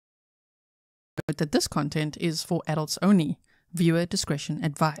that this content is for adults only. Viewer discretion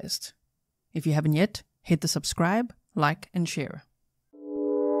advised. If you haven't yet, hit the subscribe, like, and share.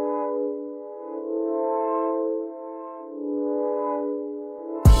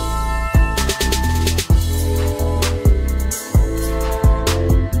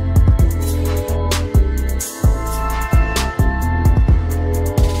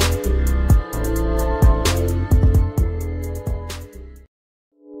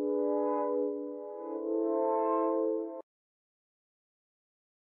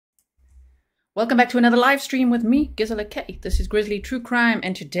 Welcome back to another live stream with me, Grizzly. This is Grizzly True Crime,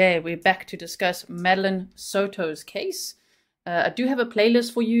 and today we're back to discuss Madeline Soto's case. I do have a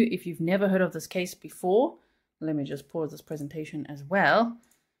playlist for you if you've never heard of this case before. Let me just pause this presentation as well.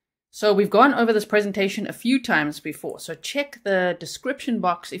 So we've gone over this presentation a few times before, so check the description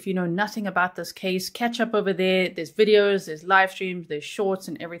box if you know nothing about this case. Catch up over there. There's videos, there's live streams, there's shorts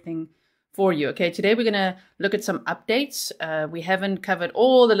and everything for you. Okay, today we're going to look at some updates. We haven't covered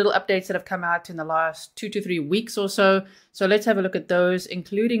all the little updates that have come out in the last 2 to 3 weeks or so. So let's have a look at those,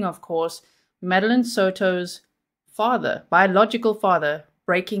 including, of course, Madeline Soto's father, biological father,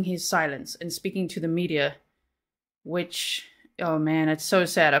 breaking his silence and speaking to the media, which, oh man, it's so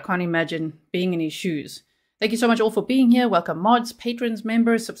sad. I can't imagine being in his shoes. Thank you so much all for being here. Welcome mods, patrons,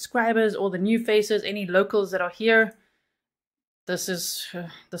 members, subscribers, all the new faces, any locals that are here. This is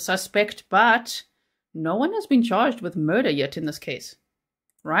the suspect, but no one has been charged with murder yet in this case,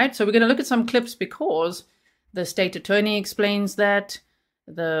 right? So we're going to look at some clips because the state attorney explains that,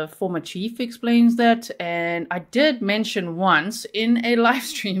 the former chief explains that, and I did mention once in a live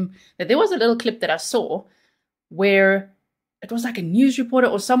stream that there was a little clip that I saw where it was like a news reporter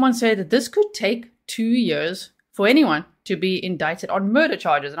or someone said that this could take 2 years for anyone to be indicted on murder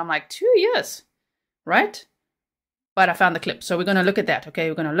charges. And I'm like, 2 years, right? But I found the clip, so we're going to look at that, okay?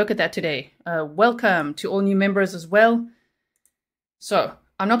 We're going to look at that today. Welcome to all new members as well. So,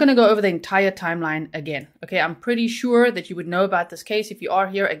 I'm not going to go over the entire timeline again, okay? I'm pretty sure that you would know about this case if you are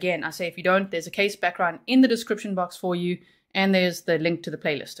here. Again, I say if you don't, there's a case background in the description box for you, and there's the link to the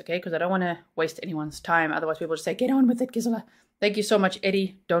playlist, okay? Because I don't want to waste anyone's time. Otherwise, people just say, get on with it, Gisela. Thank you so much,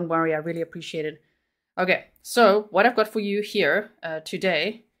 Eddie. Don't worry, I really appreciate it. Okay, so what I've got for you here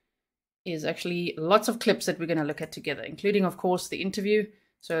today is actually lots of clips that we're going to look at together, including, of course, the interview.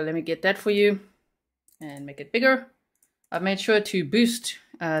 So let me get that for you and make it bigger. I've made sure to boost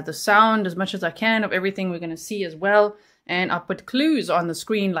the sound as much as I can of everything we're going to see as well. And I'll put clues on the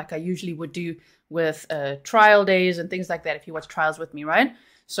screen like I usually would do with trial days and things like that if you watch trials with me, right?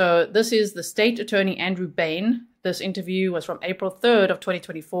 So this is the state attorney, Andrew Bain. This interview was from April 3rd of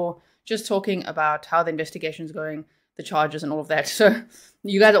 2024, just talking about how the investigation is going, the charges and all of that. So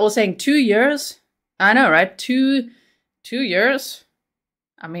you guys are all saying 2 years. I know, right? Two years.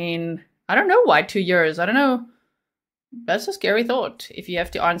 I mean, I don't know why 2 years. I don't know. That's a scary thought if you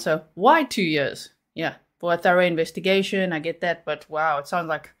have to answer why 2 years. Yeah, for a thorough investigation. I get that. But wow, it sounds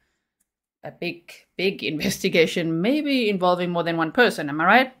like a big investigation, maybe involving more than one person. Am I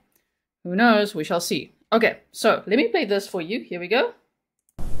right? Who knows? We shall see. Okay, so let me play this for you. Here we go.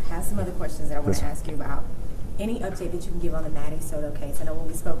 I have some other questions that I want to ask you about. Any update that you can give on the Maddie Soto case? I know when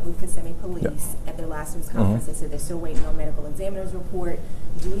we spoke with Kissimmee Police at their last news conference, they said they're still waiting on medical examiner's report.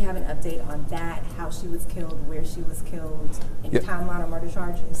 Do we have an update on that, how she was killed, where she was killed, any timeline on murder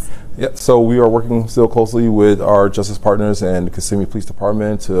charges? Yeah, so we are working still closely with our justice partners and Kissimmee Police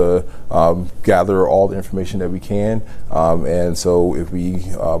Department to gather all the information that we can. And so if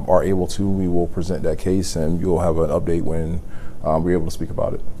we are able to, we will present that case and you'll have an update when we're able to speak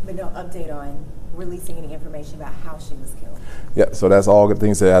about it. But no update on releasing any information about how she was killed? Yeah, so that's all good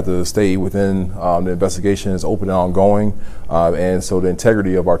things that have to stay within the investigation. Is open and ongoing, and so the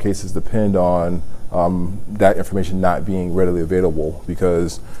integrity of our cases depend on that information not being readily available,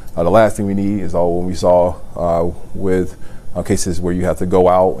 because the last thing we need is all when we saw with cases where you have to go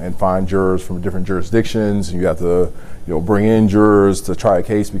out and find jurors from different jurisdictions, and you have to bring in jurors to try a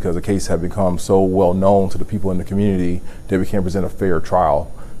case because the case had become so well known to the people in the community that we can't present a fair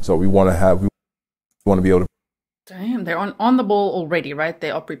trial. So we want to be able to. Damn, they're on the ball already, right?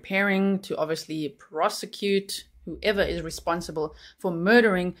 They are preparing to obviously prosecute whoever is responsible for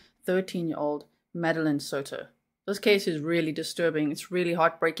murdering 13-year-old Madeline Soto. This case is really disturbing. It's really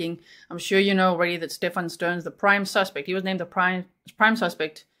heartbreaking. I'm sure you know already that Stephan Sterns, the prime suspect, he was named the prime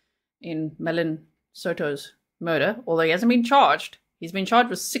suspect in Madeline Soto's murder, although he hasn't been charged. He's been charged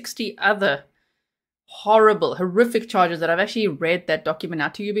with 60 other horrible, horrific charges that I've actually read that document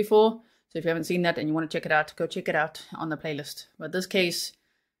out to you before. So if you haven't seen that and you want to check it out, go check it out on the playlist. But this case,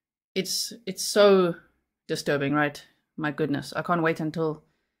 it's so disturbing, right? My goodness, I can't wait until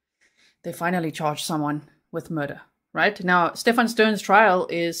they finally charged someone with murder, right? Now, Stephan Sterns' trial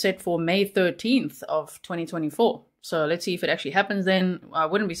is set for May 13th of 2024. So let's see if it actually happens then. I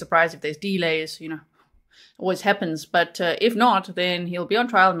wouldn't be surprised if there's delays, you know, always happens. But if not, then he'll be on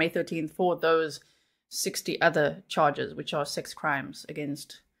trial May 13th for those 60 other charges, which are sex crimes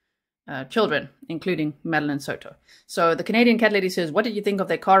against children, including Madeline Soto. So the Canadian cat lady says, what did you think of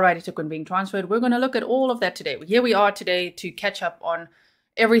that car ride he took when being transferred? We're going to look at all of that today. Here we are today to catch up on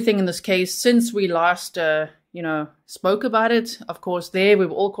everything in this case since we last, spoke about it. Of course, we were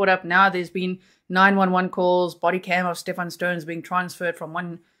all caught up. Now there's been 911 calls, body cam of Stephan Sterns being transferred from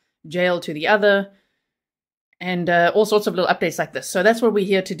one jail to the other, and all sorts of little updates like this. So that's what we're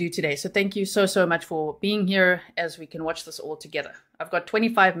here to do today. So thank you so much for being here as we can watch this all together. I've got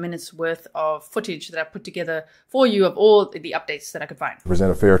 25 minutes worth of footage that I put together for you of all the updates that I could find.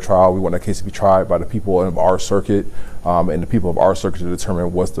 Present a fair trial. We want that case to be tried by the people of our circuit, and the people of our circuit to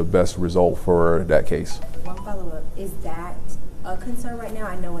determine what's the best result for that case. One follow-up, is that a concern right now?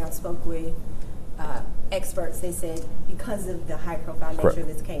 I know when I spoke with experts, they said because of the high-profile nature of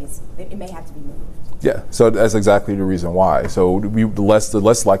this case, it may have to be moved. Yeah, so that's exactly the reason why. So the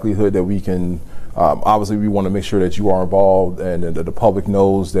less likelihood that we can, obviously we want to make sure that you are involved and that the public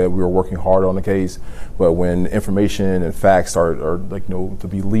knows that we are working hard on the case. But when information and facts are to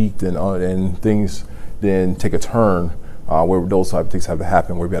be leaked and things then take a turn, where those type of things have to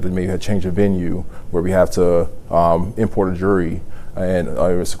happen, where we have to maybe change a venue, where we have to import a jury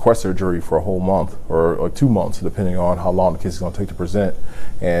and sequester a jury for a whole month or 2 months, depending on how long the case is going to take to present.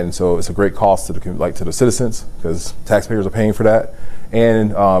 And so it's a great cost to the citizens, because taxpayers are paying for that.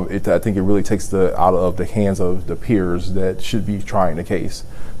 And I think it really takes out of the hands of the peers that should be trying the case.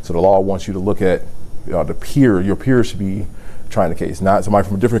 So the law wants you to look at your peers should be trying the case, not somebody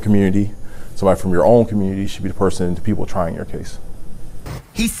from a different community. Somebody from your own community should be the people trying your case.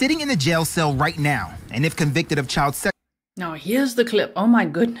 He's sitting in a jail cell right now, and if convicted of child sex. Now, here's the clip. Oh my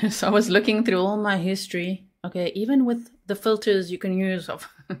goodness. I was looking through all my history. Okay, even with the filters you can use of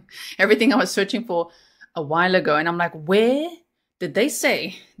everything I was searching for a while ago. And I'm like, where did they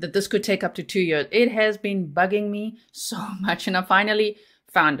say that this could take up to 2 years? It has been bugging me so much, and I finally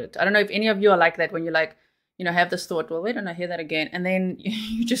found it. I don't know if any of you are like that, when you're like, have this thought, well, wait, don't I hear that again? And then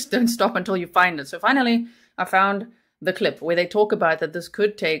you just don't stop until you find it. So finally, I found the clip where they talk about that this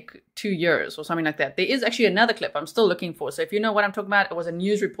could take 2 years or something like that. There is actually another clip I'm still looking for. So if you know what I'm talking about, it was a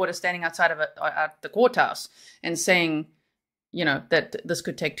news reporter standing outside of at the courthouse and saying, that this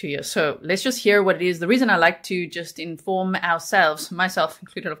could take 2 years. So let's just hear what it is. The reason I like to just inform ourselves, myself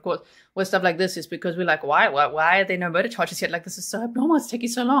included, of course, with stuff like this is because we're like, why are there no murder charges yet? Like, this is so abnormal. It's taking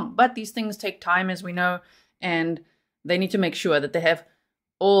so long. But these things take time, as we know, and they need to make sure that they have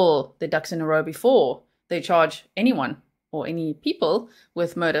all their ducks in a row before they charge anyone or any people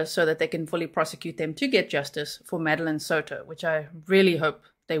with murder, so that they can fully prosecute them to get justice for Madeline Soto, which I really hope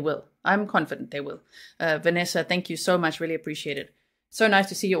they will. I'm confident they will. Vanessa, thank you so much. Really appreciate it. So nice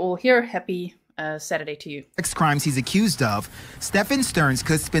to see you all here. Happy Saturday to you. Sex crimes he's accused of, Stephan Sterns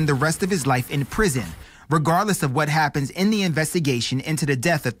could spend the rest of his life in prison, regardless of what happens in the investigation into the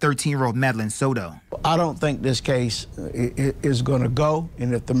death of 13-year-old Madeline Soto. I don't think this case is going to go,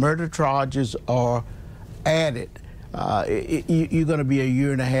 and if the murder charges are added, you're going to be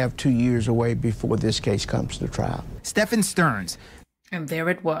 1.5 years, 2 years away before this case comes to trial. Stephan Sterns. And there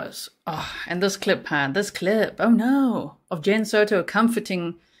it was. Oh, and this clip, oh no, of Jen Soto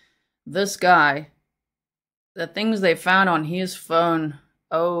comforting this guy. The things they found on his phone,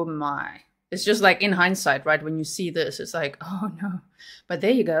 oh my. It's just like, in hindsight, right, when you see this, it's like, oh no. But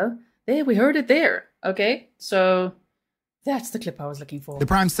there you go. There, we heard it there. Okay, so that's the clip I was looking for. The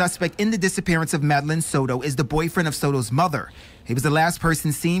prime suspect in the disappearance of Madeline Soto is the boyfriend of Soto's mother. He was the last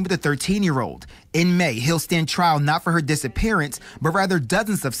person seen with a 13-year-old. In May, he'll stand trial not for her disappearance, but rather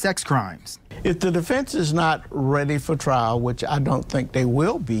dozens of sex crimes. If the defense is not ready for trial, which I don't think they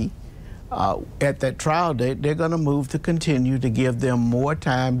will be, at that trial date, they're going to move to continue to give them more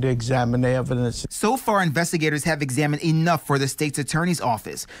time to examine the evidence. So far, investigators have examined enough for the state's attorney's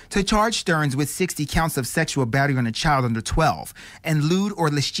office to charge Sterns with 60 counts of sexual battery on a child under 12 and lewd or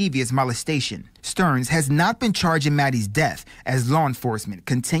lascivious molestation. Sterns has not been charged in Maddie's death, as law enforcement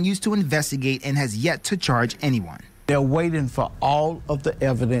continues to investigate and has yet to charge anyone. They're waiting for all of the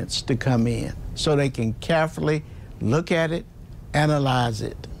evidence to come in so they can carefully look at it, analyze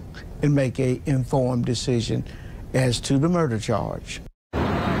it, and make an informed decision as to the murder charge.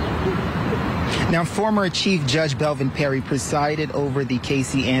 Now, former Chief Judge Belvin Perry presided over the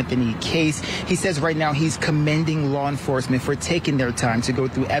Casey Anthony case. He says right now he's commending law enforcement for taking their time to go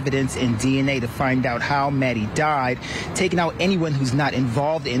through evidence and DNA to find out how Maddie died, taking out anyone who's not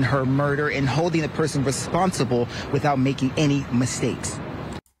involved in her murder, and holding the person responsible without making any mistakes.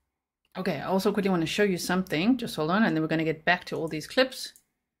 Okay, I also quickly want to show you something. Just hold on, and then we're going to get back to all these clips.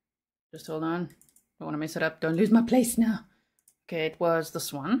 Just hold on. Don't want to mess it up. Don't lose my place now. Okay, it was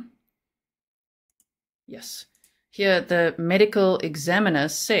this one. Yes. Here, the medical examiner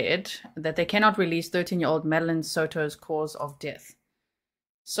said that they cannot release 13-year-old Madeline Soto's cause of death.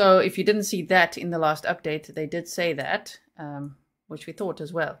 So if you didn't see that in the last update, they did say that, which we thought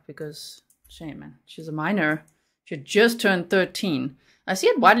as well, because, shame, man, she's a minor. She had just turned 13. I see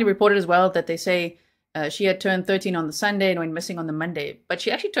it widely reported as well that they say she had turned 13 on the Sunday and went missing on the Monday. But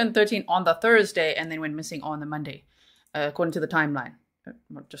she actually turned 13 on the Thursday and then went missing on the Monday, according to the timeline. I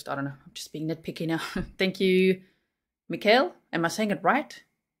don't know. I'm just being nitpicky now. Thank you, Mikhail. Am I saying it right?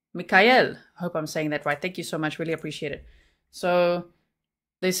 Mikhail. I hope I'm saying that right. Thank you so much. Really appreciate it. So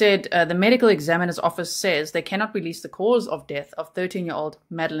they said the medical examiner's office says they cannot release the cause of death of 13-year-old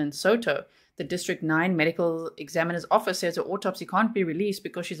Madeline Soto. The District 9 medical examiner's office says her autopsy can't be released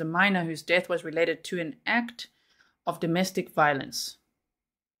because she's a minor whose death was related to an act of domestic violence.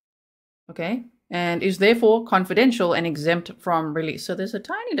 Okay? And is therefore confidential and exempt from release. So there's a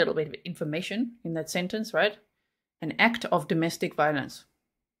tiny little bit of information in that sentence, right? An act of domestic violence.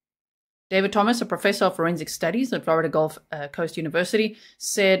 David Thomas, a professor of forensic studies at Florida Gulf Coast University,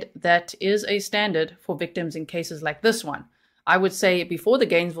 said that is a standard for victims in cases like this one. I would say before the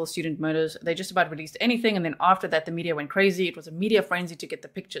Gainesville student murders, they just about released anything, and then after that, the media went crazy. It was a media frenzy to get the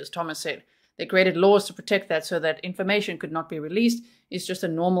pictures, Thomas said. They created laws to protect that so that information could not be released. It's just a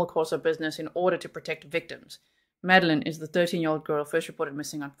normal course of business in order to protect victims. Madeline is the 13-year-old girl first reported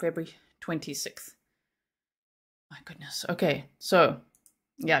missing on February 26th. My goodness. Okay, so,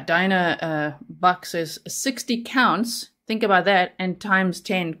 yeah, Diana Buck says 60 counts. Think about that, and times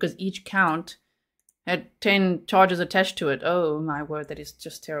 10, because each count had 10 charges attached to it. Oh, my word, that is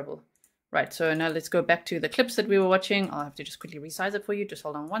just terrible. Right, so now let's go back to the clips that we were watching. I'll have to just quickly resize it for you. Just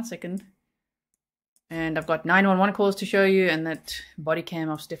hold on 1 second. And I've got 911 calls to show you, and that body cam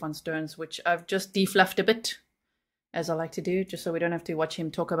of Stephan Sterns, which I've just defluffed a bit, as I like to do, just so we don't have to watch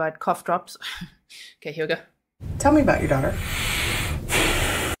him talk about cough drops. Okay, here we go. Tell me about your daughter.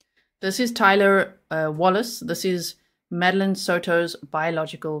 This is Tyler Wallace. This is Madeline Soto's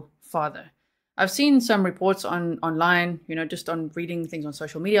biological father. I've seen some reports online, you know, just on reading things on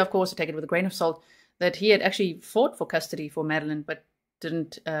social media, of course, I take it with a grain of salt, that he had actually fought for custody for Madeline, but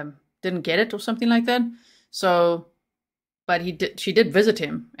didn't get it or something like that. So, but she did visit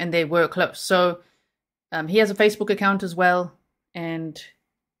him, and they were close. So he has a Facebook account as well, and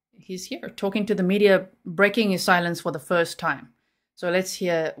he's here talking to the media, breaking his silence for the first time. So let's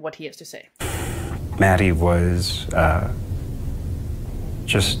hear what he has to say. Maddie was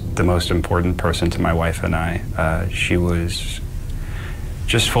just the most important person to my wife and I. She was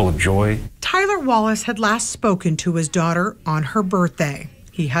just full of joy. Tyler Wallace had last spoken to his daughter on her birthday.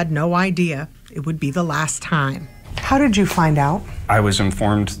 He had no idea it would be the last time. How did you find out? I was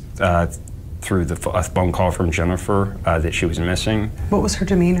informed through a phone call from Jennifer that she was missing. What was her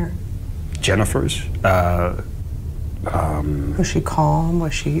demeanor? Jennifer's? Was she calm?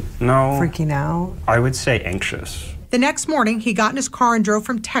 Was she freaking out? I would say anxious. The next morning, he got in his car and drove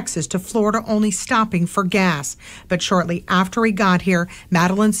from Texas to Florida, only stopping for gas. But shortly after he got here,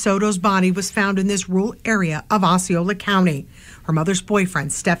 Madeline Soto's body was found in this rural area of Osceola County. Her mother's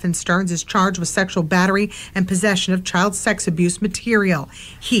boyfriend, Stephan Sterns, is charged with sexual battery and possession of child sex abuse material.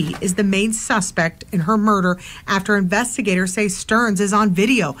 He is the main suspect in her murder after investigators say Sterns is on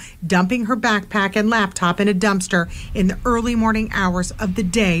video dumping her backpack and laptop in a dumpster in the early morning hours of the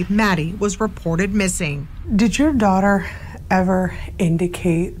day Maddie was reported missing. Did your daughter ever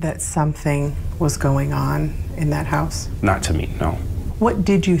indicate that something was going on in that house? Not to me, no. What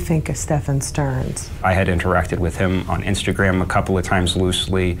did you think of Stephan Sterns? I had interacted with him on Instagram a couple of times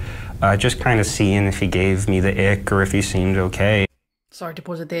loosely, just kind of seeing if he gave me the ick or if he seemed okay. Sorry to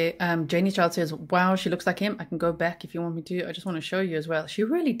pause it there. Janie's child says, wow, she looks like him. I can go back if you want me to. I just want to show you as well. She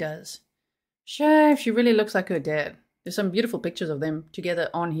really does. Chef, she really looks like her dad. There's some beautiful pictures of them together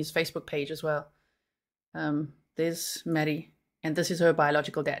on his Facebook page as well. There's Maddie, and this is her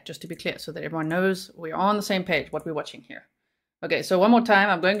biological dad, just to be clear, so that everyone knows we're on the same page, what we're watching here. Okay, so one more time,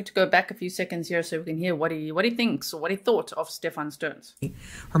 I'm going to go back a few seconds here so we can hear what he thinks or what he thought of Stephan Sterns.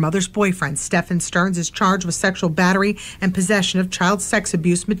 Her mother's boyfriend, Stephan Sterns, is charged with sexual battery and possession of child sex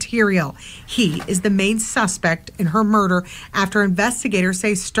abuse material. He is the main suspect in her murder after investigators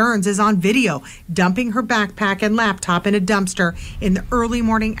say Sterns is on video dumping her backpack and laptop in a dumpster in the early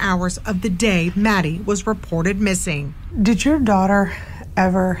morning hours of the day Maddie was reported missing. Did your daughter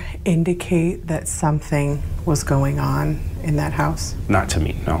ever indicate that something was going on in that house? Not to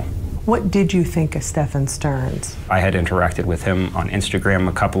me, no. What did you think of Stephan Sterns? I had interacted with him on Instagram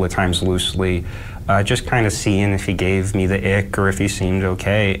a couple of times loosely, just kind of seeing if he gave me the ick or if he seemed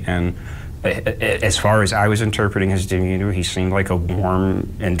okay. And as far as I was interpreting his demeanor, he seemed like a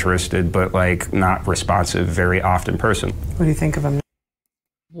warm, interested, but like not responsive, very often person. What do you think of him?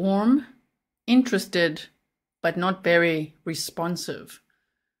 Warm, interested, but not very responsive.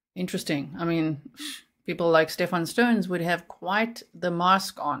 Interesting. I mean, people like Stephan Sterns would have quite the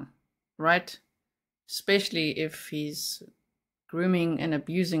mask on, right? Especially if he's grooming and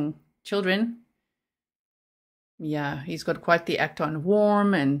abusing children. Yeah, he's got quite the act on.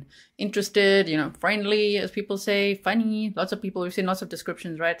 Warm and interested, you know, friendly, as people say, funny. Lots of people, we've seen lots of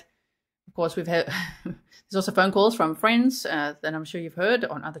descriptions, right? Of course, we've had, there's also phone calls from friends that I'm sure you've heard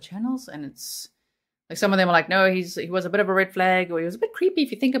on other channels, and it's, like some of them are like, no, he was a bit of a red flag, or he was a bit creepy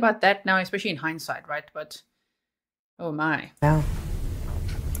if you think about that now, especially in hindsight, right? But, oh my. Yeah.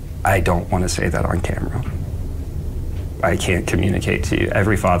 I don't want to say that on camera. I can't communicate to you.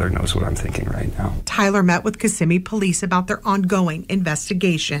 Every father knows what I'm thinking right now. Tyler met with Kissimmee police about their ongoing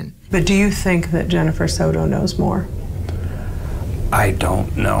investigation. But do you think that Jennifer Soto knows more? I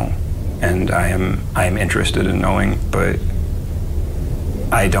don't know, and I am interested in knowing, but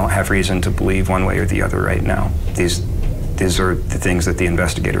I don't have reason to believe one way or the other right now. These are the things that the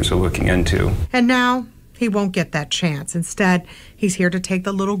investigators are looking into. And now he won't get that chance. Instead, he's here to take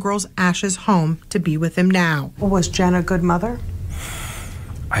the little girl's ashes home to be with him now. Was Jen a good mother?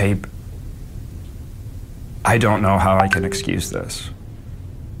 I don't know how I can excuse this.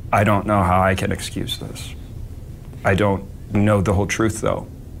 I don't know how I can excuse this. I don't know the whole truth, though.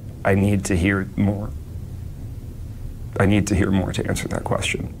 I need to hear more. I need to hear more to answer that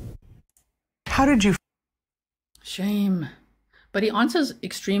question. How did you? Shame. But he answers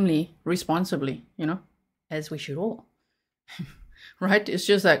extremely responsibly, you know, as we should all. Right? It's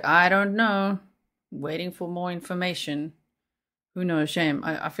just like, I don't know. Waiting for more information. Who knows? Shame.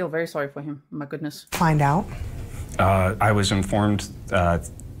 I feel very sorry for him. My goodness. Find out. I was informed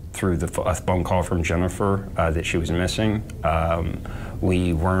through a phone call from Jennifer that she was missing.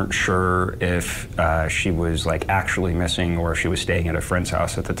 We weren't sure if she was like actually missing or if she was staying at a friend's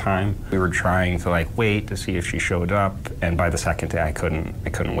house at the time. We were trying to like wait to see if she showed up, and by the second day I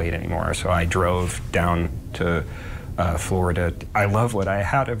couldn't wait anymore. So I drove down to Florida. I love what I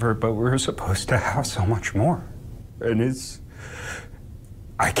had of her, but we were supposed to have so much more, and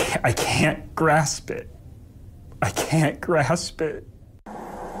I can't grasp it. I can't grasp it.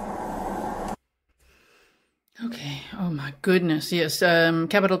 Okay. Oh my goodness. Yes.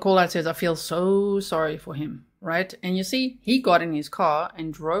 Capital Callout says, I feel so sorry for him. Right. And you see, he got in his car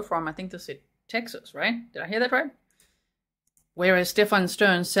and drove from, I think they said Texas, right? Did I hear that right? Whereas Stephan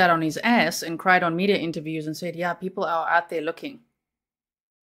Sterns sat on his ass and cried on media interviews and said, yeah, people are out there looking.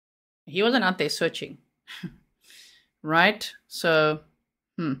 He wasn't out there searching. Right? So,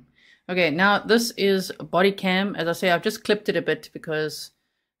 okay. Now this is BodyCam. As I say, I've just clipped it a bit because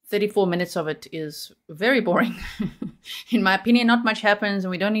 34 minutes of it is very boring. In my opinion, not much happens, and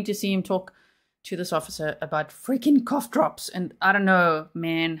we don't need to see him talk to this officer about freaking cough drops. And I don't know,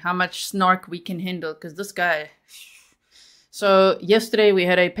 man, how much snark we can handle, because this guy... So yesterday we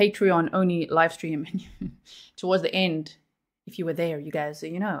had a Patreon-only live stream. Towards the end, if you were there, you guys,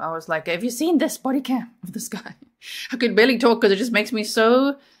 you know, I was like, have you seen this body cam of this guy? I could barely talk because it just makes me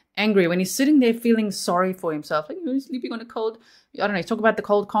so angry when he's sitting there feeling sorry for himself. Like, you know, he's sleeping on a cold... I don't know, he talks about the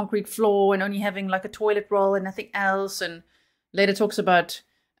cold concrete floor and only having like a toilet roll and nothing else. And later talks about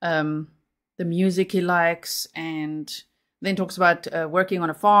the music he likes, and then talks about working on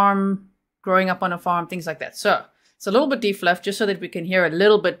a farm, growing up on a farm, things like that. So it's a little bit defluffed just so that we can hear a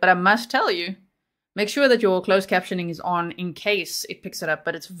little bit. But I must tell you, make sure that your closed captioning is on in case it picks it up.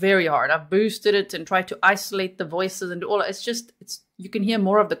 But it's very hard. I've boosted it and tried to isolate the voices and do all. It's just, you can hear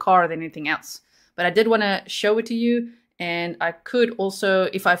more of the car than anything else. But I did want to show it to you. And I could also,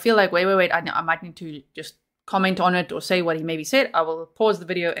 if I feel like, wait, I might need to just comment on it or say what he maybe said, I will pause the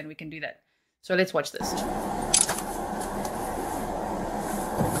video and we can do that. So let's watch this.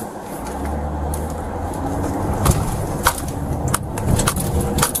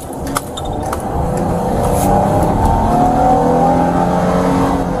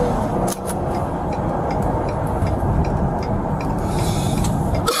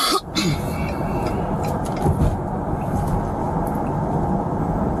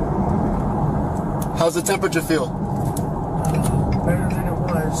 temperature feel? Better than it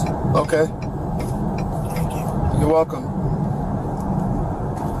was. Okay. Thank you. You're welcome.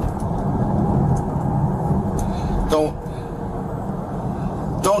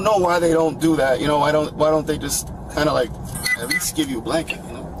 Don't know why they don't do that. You know, why don't they just kind of like at least give you a blanket,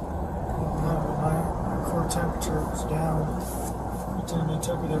 you know? My core temperature was down. Every time they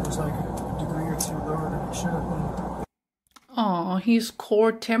took it, it was like a degree or two lower than it should have been. Oh, his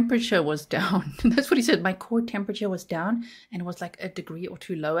core temperature was down. That's what he said. My core temperature was down and it was like a degree or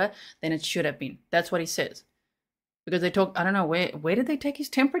two lower than it should have been. That's what he says. Because they talk, I don't know, where did they take his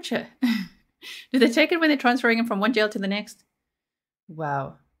temperature? Did they take it when they're transferring him from one jail to the next?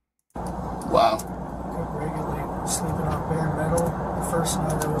 Wow. Wow. Couldn't regulate sleeping on bare metal. The first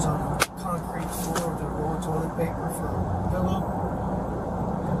night I was on a concrete floor with a roll of toilet paper for a pillow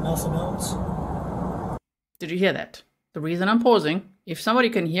and nothing else. Did you hear that? The reason I'm pausing, if somebody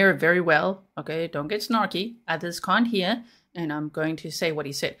can hear very well, okay, don't get snarky, others can't hear, and I'm going to say what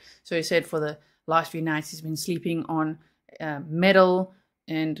he said. So he said for the last few nights he's been sleeping on metal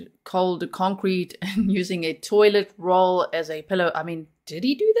and cold concrete and using a toilet roll as a pillow. I mean, did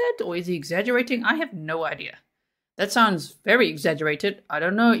he do that or is he exaggerating? I have no idea. That sounds very exaggerated. I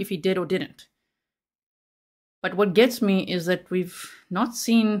don't know if he did or didn't. But what gets me is that we've not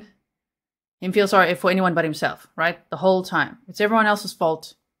seen him feel sorry for anyone but himself, right? The whole time. It's everyone else's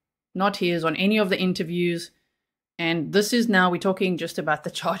fault, not his, on any of the interviews. And this is now, we're talking just about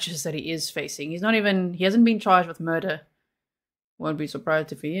the charges that he is facing. He hasn't been charged with murder. Won't be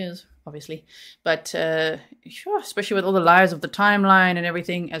surprised if he is, obviously. But sure, especially with all the lies of the timeline and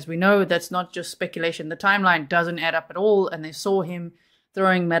everything, as we know, that's not just speculation. The timeline doesn't add up at all. And they saw him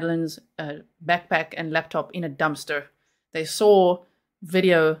throwing Madeline's backpack and laptop in a dumpster. They saw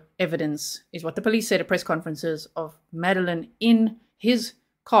video evidence, is what the police said at press conferences, of Madeline in his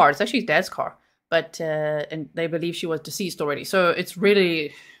car. It's actually his dad's car. But and they believe she was deceased already. So it's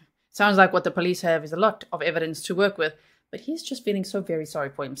really, sounds like what the police have is a lot of evidence to work with. But he's just feeling so very sorry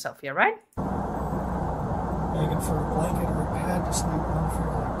for himself here, right? Begging for a blanket or a pad to sleep on for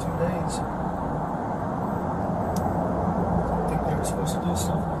like 2 days. I didn't think they were supposed to do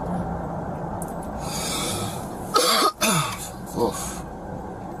stuff like that. Oof.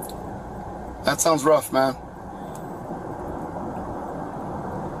 That sounds rough, man.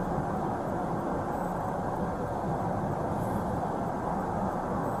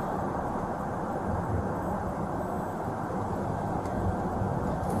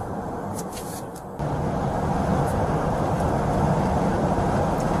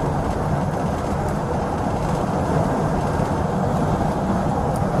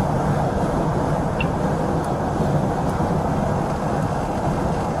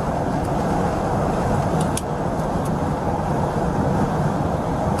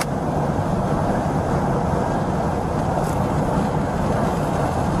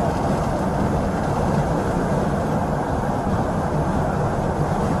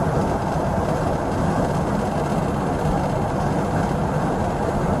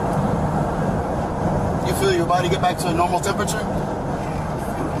 Body get back to a normal temperature?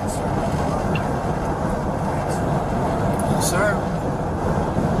 Yes, sir.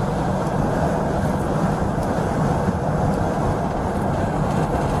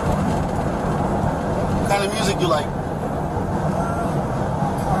 What kind of music you like?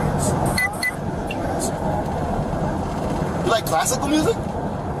 You like classical music?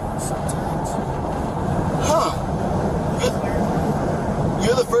 Huh.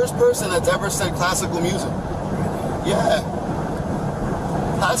 You're the first person that's ever said classical music. Yeah.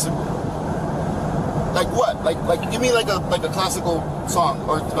 Classical. Like what? Like give me like a classical song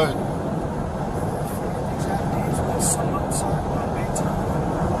or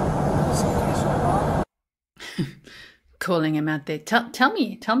Calling him out there. Tell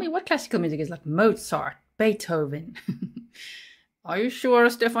me what classical music is, like Mozart, Beethoven. Are you sure,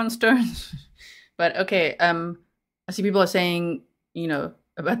 Stephan Sterns? But okay, I see people are saying, you know,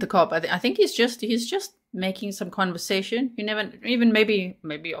 about the cop. I think he's just making some conversation. You never even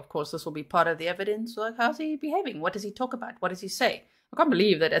maybe of course this will be part of the evidence. Like, how's he behaving? What does he talk about? What does he say? I can't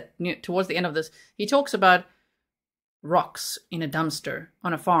believe that towards the end of this he talks about rocks in a dumpster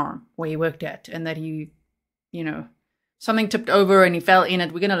on a farm where he worked at, and that he, you know, something tipped over and he fell in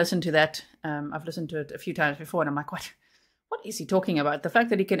it. We're gonna listen to that. I've listened to it a few times before, and I'm like, what is he talking about? The fact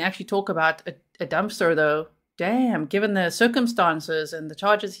that he can actually talk about a dumpster, though. Damn, given the circumstances and the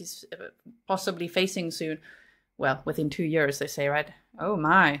charges he's possibly facing soon. Well, within 2 years, they say, right? Oh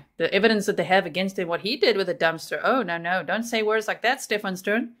my. The evidence that they have against him, what he did with a dumpster. Oh, no. Don't say words like that, Stephan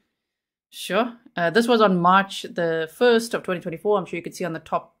Sterns. Sure. This was on March the 1st of 2024. I'm sure you could see on the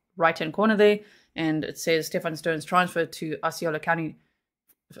top right-hand corner there. and it says Stephan Sterns transferred to Osceola County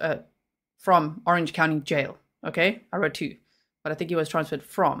from Orange County Jail. Okay, I wrote 2, but I think he was transferred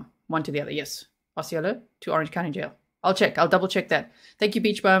from one to the other. Yes, Osceola to Orange County Jail. I'll check. I'll double check that. Thank you,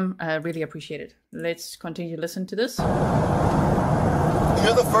 Beach Bum. I really appreciate it. Let's continue to listen to this. You're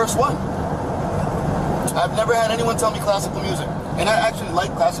the first one. I've never had anyone tell me classical music, and I actually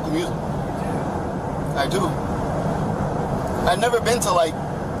like classical music. I do. I've never been to like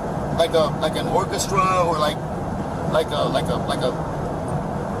an orchestra or like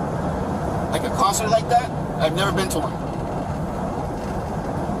a concert like that. I've never been to one.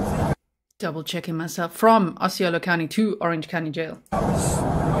 Double checking myself. From Osceola County to Orange County Jail.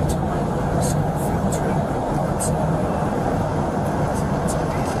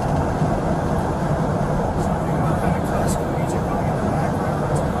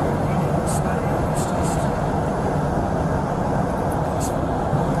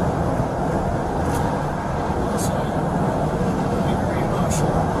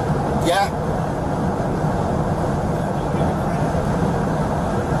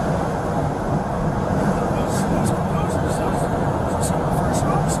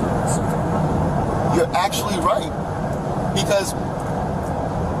 Actually right, because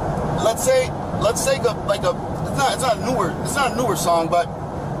let's say it's not a newer song, but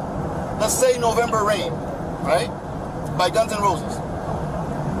let's say November Rain, right, by Guns N' Roses.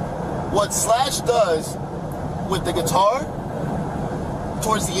 What Slash does with the guitar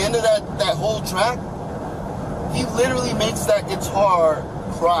towards the end of that whole track, he literally makes that guitar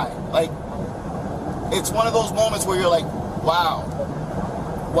cry. Like, it's one of those moments where you're like, wow.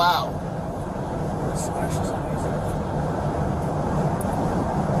 Slash is amazing.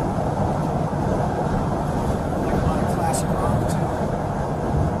 Like a lot of classic rock too.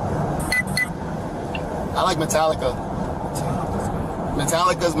 I like Metallica.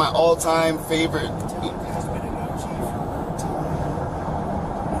 Metallica's my all-time favorite. Metallica has been an OG for a long time.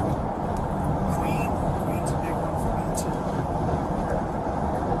 Queen's a big one for me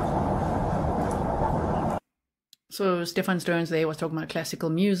too. So Stephan Sterns there was talking about classical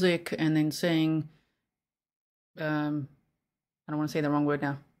music and then saying, I don't want to say the wrong word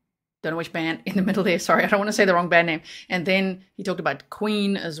now. Don't know which band in the middle there. Sorry, I don't want to say the wrong band name. And then he talked about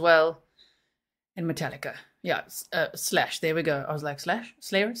Queen as well and Metallica. Yeah, Slash. There we go. I was like, Slash?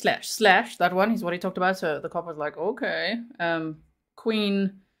 Slayer? Slash. That one is what he talked about. So the cop was like, okay.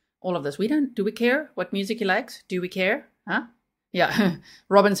 Queen, all of this. Do we care what music he likes? Do we care? Huh? Yeah.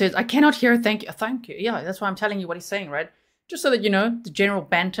 Robin says, I cannot hear thank you. Thank you. Yeah, that's why I'm telling you what he's saying, right? Just so that you know the general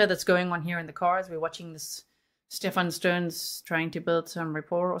banter that's going on here in the car as we're watching this Stephan Sterns trying to build some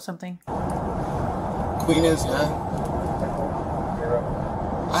rapport or something. Queen is, yeah.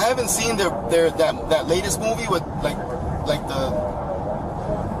 I haven't seen that latest movie with like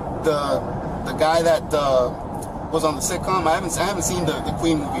the guy that was on the sitcom. I haven't seen the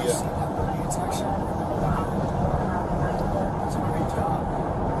Queen movie yet. It's actually it's a great job.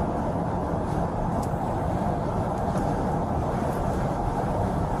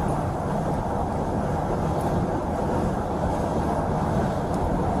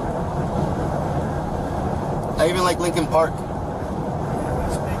 I even like Linkin Park.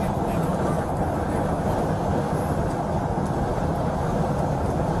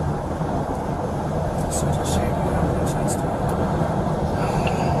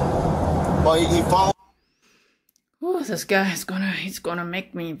 Well, he followed. Oh, this guy is he's gonna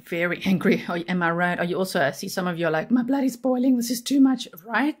make me very angry. Am I right? Are you also, I see some of you are like, my blood is boiling, this is too much,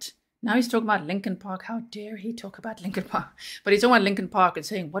 right? Now he's talking about Linkin Park. How dare he talk about Linkin Park? But he's talking about Linkin Park and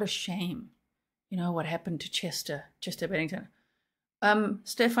saying, what a shame. You know, what happened to Chester Bennington.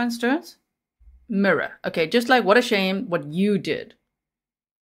 Stephan Sterns? Mirror. Okay, just like what a shame what you did.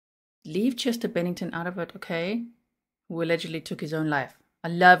 Leave Chester Bennington out of it, okay? Who allegedly took his own life. I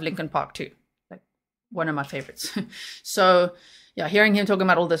love Linkin Park too. Like, one of my favorites. So, yeah, hearing him talking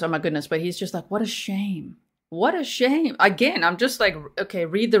about all this, oh my goodness, but he's just like, what a shame. What a shame. Again, I'm just like, okay,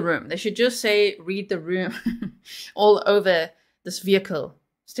 read the room. They should just say, read the room all over this vehicle.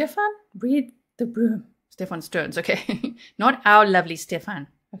 Stephan, read the room. Stephan Sterns, okay? Not our lovely Stephan.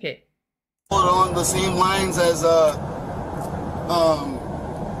 Okay. Along the same lines as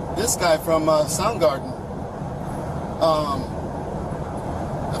this guy from Soundgarden.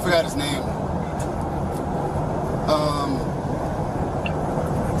 I forgot his name.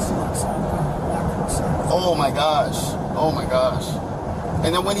 Oh my gosh.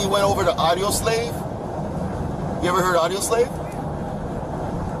 And then when he went over to Audio Slave, you ever heard Audio Slave?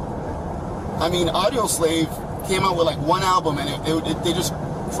 I mean, Audio Slave came out with like one album and they just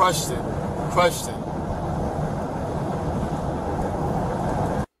crushed it.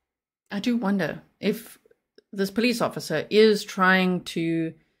 do wonder if this police officer is trying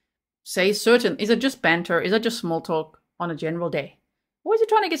to say certain, is it just banter, is it just small talk on a general day? Or is he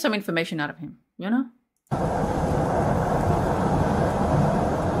trying to get some information out of him, you know?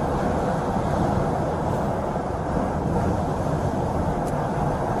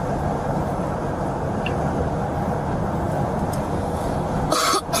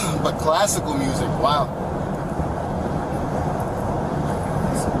 But classical music, wow.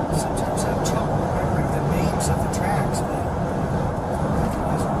 Sometimes I have trouble remembering the names of the tracks,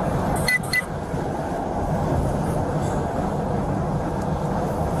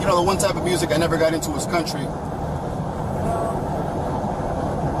 You know, the one type of music I never got into was country.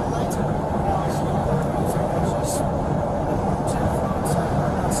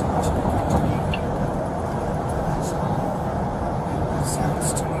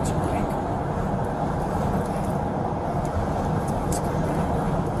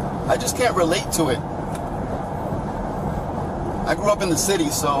 I just can't relate to it. I grew up in the city,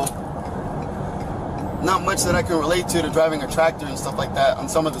 so not much that I can relate to driving a tractor and stuff like that on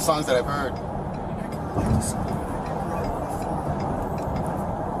some of the songs that I've heard.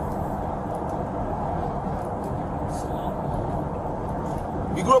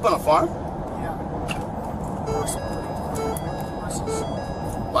 You grew up on a farm? Yeah.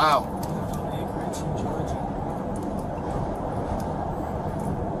 Wow. Acreage in Georgia.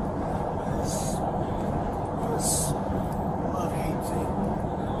 It was a love-hate thing.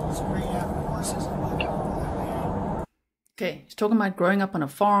 It was great having horses and living all that, man. Okay, he's talking about growing up on a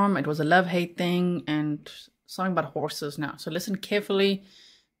farm. It was a love-hate thing and something about horses now. So listen carefully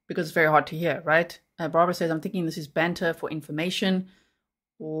because it's very hard to hear, right? Barbara says, I'm thinking this is banter for information.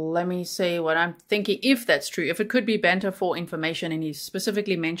 Let me say what I'm thinking, if that's true. If it could be banter for information, and he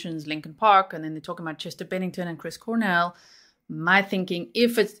specifically mentions Lincoln Park, and then they're talking about Chester Bennington and Chris Cornell, my thinking,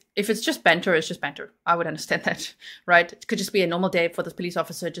 if it's just banter, it's just banter. I would understand that, right? It could just be a normal day for this police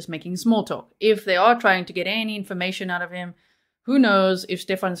officer just making small talk. If they are trying to get any information out of him, who knows if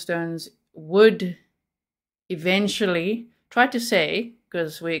Stephan Sterns would eventually try to say,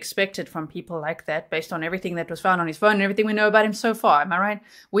 because we expect it from people like that based on everything that was found on his phone and everything we know about him so far, am I right?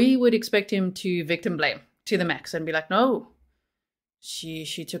 We would expect him to victim blame to the max and be like, no, she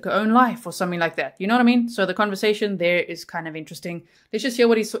took her own life or something like that. You know what I mean? So the conversation there is kind of interesting. Let's just hear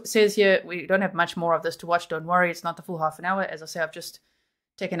what he says here. We don't have much more of this to watch. Don't worry. It's not the full half an hour. As I say, I've just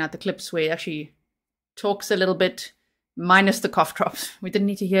taken out the clips where he actually talks a little bit, minus the cough drops. We didn't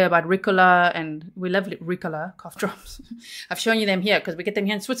need to hear about Ricola, and we love Ricola cough drops. I've shown you them here because we get them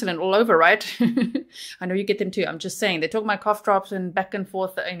here in Switzerland all over, right? I know you get them too. I'm just saying, they're talking about cough drops and back and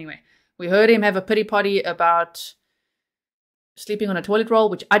forth. Anyway, we heard him have a pity party about sleeping on a toilet roll,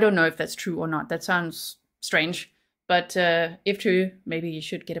 which I don't know if that's true or not. That sounds strange. But if true, maybe you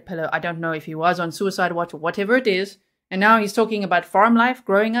should get a pillow. I don't know if he was on suicide watch or whatever it is. And now he's talking about farm life,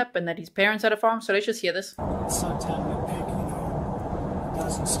 growing up, and that his parents had a farm. So let's just hear this. It's so tempting to pick, a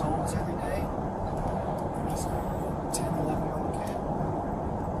dozen stones every day. It's like 10, 11-year-old kid.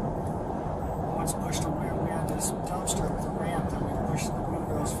 Once pushed away, we had this dumpster with a ramp that we pushed the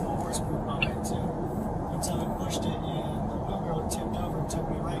wheelbarrows full of horse poop on it to, until we pushed it and the wheelbarrow tipped over and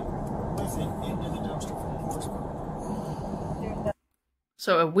took me right with it into the dumpster full of horse poop.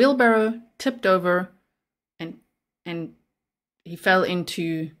 So a wheelbarrow tipped over and he fell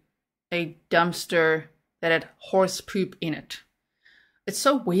into a dumpster that had horse poop in it. It's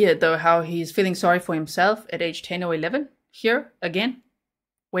so weird, though, how he's feeling sorry for himself at age 10 or 11 here again,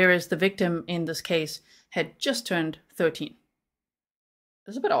 whereas the victim in this case had just turned 13.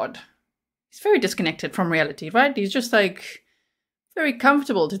 It's a bit odd. He's very disconnected from reality, right? He's just like very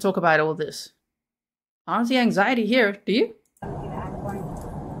comfortable to talk about all this. I don't see anxiety here, do you?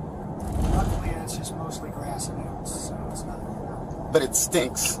 Luckily, it's just mostly grass and hills, so it's not. But it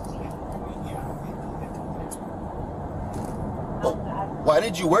stinks. Well, why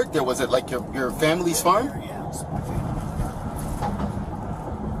did you work there? Was it like your family's farm? Yeah, it's my family.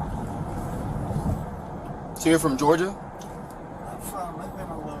 So you're from Georgia? I'm from, I've been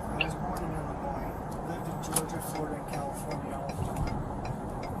all over. I was born in Illinois, lived in Georgia, Florida, and California all the time.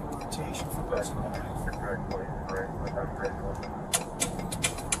 In rotation for most of my life.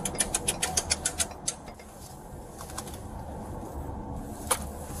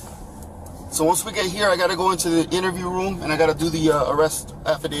 So once we get here, I got to go into the interview room and I got to do the arrest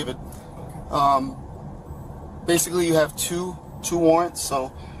affidavit. Basically, you have two warrants.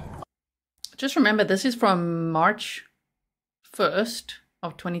 So just remember, this is from March 1st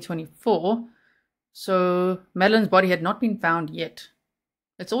of 2024. So Madeline's body had not been found yet.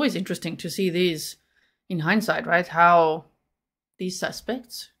 It's always interesting to see these in hindsight, right? How these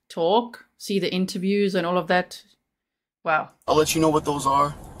suspects talk, see the interviews and all of that. Wow. I'll let you know what those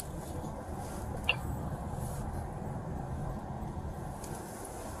are.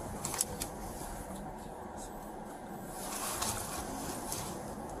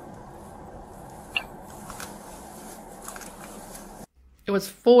 It was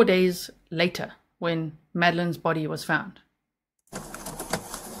 4 days later when Madeline's body was found.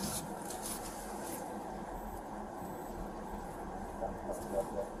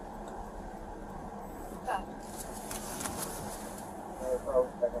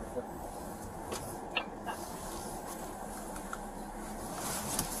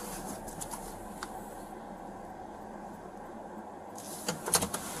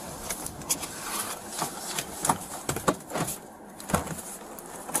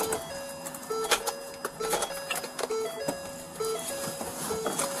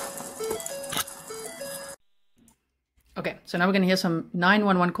 Okay, so now we're going to hear some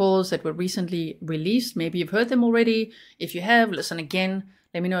 911 calls that were recently released. Maybe you've heard them already. If you have, listen again.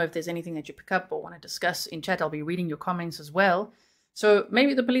 Let me know if there's anything that you pick up or want to discuss in chat. I'll be reading your comments as well. So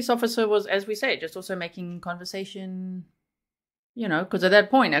maybe the police officer was, as we say, just also making conversation, you know, because at that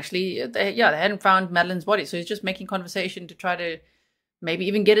point, actually, they hadn't found Madeline's body. So he's just making conversation to try to maybe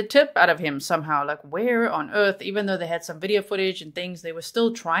even get a tip out of him somehow. Like, where on earth, even though they had some video footage and things, they were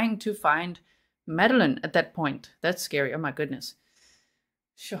still trying to find Madeline at that point. That's scary. Oh my goodness.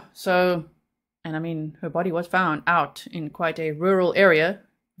 Sure. So, and I mean, her body was found out in quite a rural area,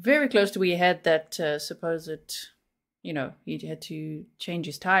 very close to where he had that supposed, you know, he had to change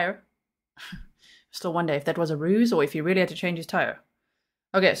his tire. Still wonder if that was a ruse or if he really had to change his tire.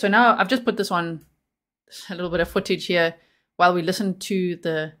 Okay, so now I've just put this on a little bit of footage here while we listen to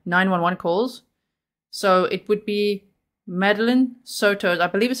the 911 calls. So it would be Madeline Soto, I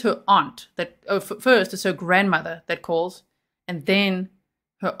believe it's her aunt that, first it's her grandmother that calls, and then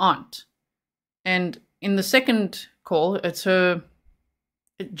her aunt. And in the second call, it's her,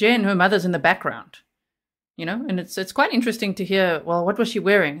 Jen, her mother's in the background, you know, and it's quite interesting to hear, well, what was she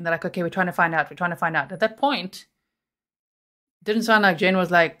wearing? And they're like, okay, we're trying to find out. At that point, it didn't sound like Jen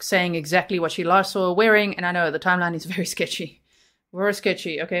was like saying exactly what she last saw her wearing, and I know the timeline is very sketchy. Very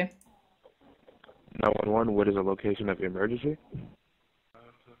sketchy, okay? 911, what is the location of the emergency?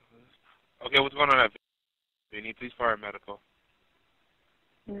 Okay, what's going on? We need police, fire, medical.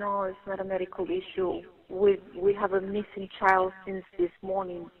 No, it's not a medical issue. We have a missing child since this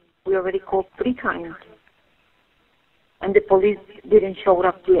morning. We already called 3 times, and the police didn't show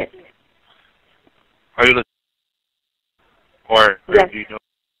up yet. Are you listening? Or yes. Do you know?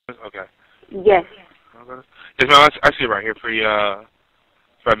 Okay. Yes. Okay. Yes, ma'am. I see it right here for you.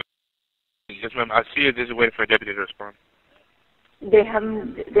 Yes, ma'am. I see it. This is waiting for a deputy to respond. They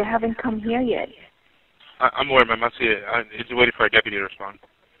haven't come here yet. I'm aware, ma'am. I see it. It's waiting for a deputy to respond.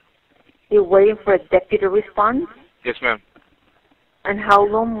 You're waiting for a deputy to respond? Yes, ma'am. And how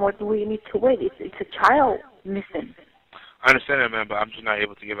long more do we need to wait? It's a child missing. I understand that, ma'am, but I'm just not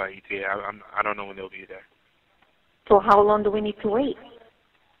able to give out ETA. I don't know when they'll be there. So how long do we need to wait?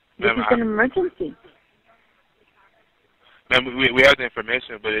 This is an emergency. Ma'am, we have the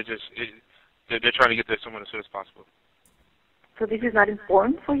information, but they're trying to get there someone as soon as possible. So this is not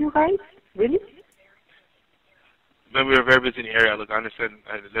important for you guys? Really? Ma'am, we are very busy in the area. Look, I understand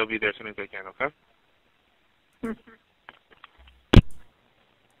they'll be there as soon as they can, okay?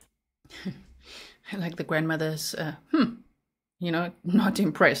 I like the grandmother's, you know, not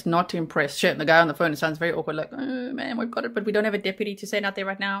impressed. Shit, the guy on the phone, it sounds very awkward, like, oh, man, we've got it, but we don't have a deputy to send out there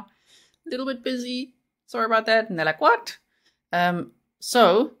right now. A little bit busy. Sorry about that. And they're like, what?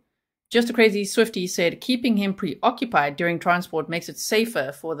 So, Just a Crazy Swiftie said, keeping him preoccupied during transport makes it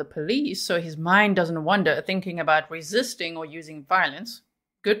safer for the police, so his mind doesn't wander thinking about resisting or using violence.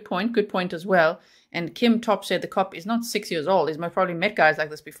 Good point as well. And Kim Top said the cop is not 6 years old. He's most probably met guys like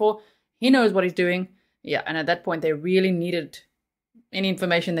this before. He knows what he's doing. Yeah, and at that point, they really needed any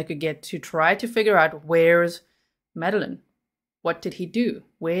information they could get to try to figure out where's Madeline. What did he do?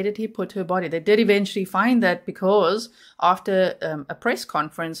 Where did he put her body? They did eventually find that because after a press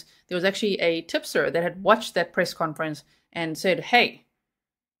conference, there was actually a tipster that had watched that press conference and said, hey,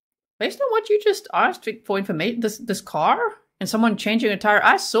 based on what you just asked for information, this car and someone changing a tire,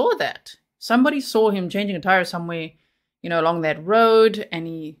 I saw that. Somebody saw him changing a tire somewhere, you know, along that road, and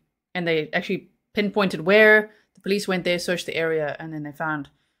they actually pinpointed where. The police went there, searched the area, and then they found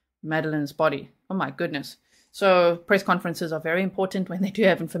Madeline's body. Oh my goodness. So press conferences are very important when they do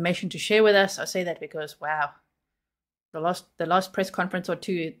have information to share with us. I say that because, wow, the last press conference or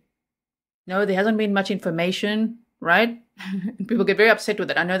two, no, there hasn't been much information, right? People get very upset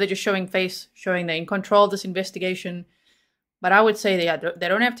with it. I know they're just showing face, showing they're in control of this investigation. But I would say they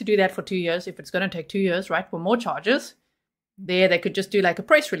don't have to do that for 2 years. If it's going to take 2 years, right, for more charges, they could just do like a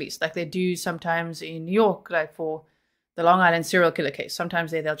press release, like they do sometimes in New York, like for the Long Island serial killer case.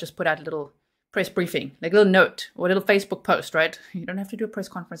 Sometimes they'll just put out a little press briefing, like a little note or a little Facebook post, right? You don't have to do a press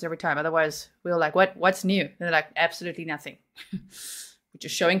conference every time. Otherwise, we're like, what's new? And they're like, absolutely nothing. We're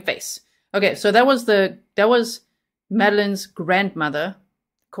just showing face. Okay, so that was Madeline's grandmother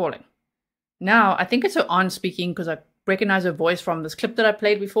calling. Now, I think it's her aunt speaking because I recognize her voice from this clip that I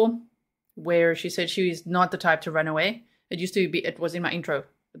played before, where she said she is not the type to run away. It was in my intro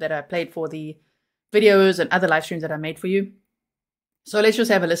that I played for the videos and other live streams that I made for you. So let's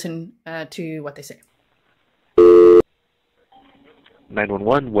just have a listen to what they say.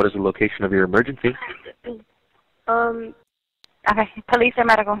 911, what is the location of your emergency? Okay, police or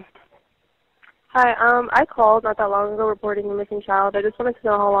medical? Hi, I called not that long ago reporting a missing child. I just wanted to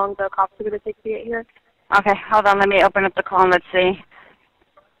know how long the cops are going to take to get here. Okay, hold on, let me open up the call and let's see.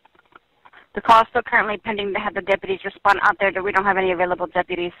 The call is still currently pending to have the deputies respond out there, but we don't have any available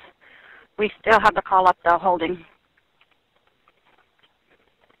deputies. We still have the call up, though, holding.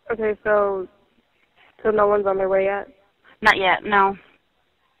 Okay, so no one's on their way yet? Not yet, no.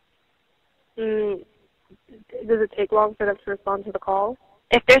 Does it take long for them to respond to the call?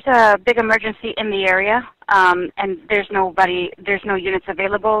 If there's a big emergency in the area and there's no units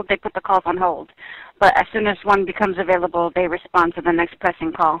available, they put the calls on hold. But as soon as one becomes available, they respond to the next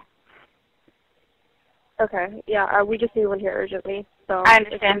pressing call. Okay, yeah, we just need one here urgently. So I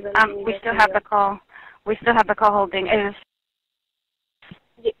understand. We still have the call. We still have the call holding.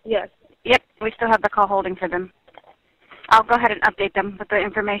 Yes. Yep, we still have the call holding for them. I'll go ahead and update them with the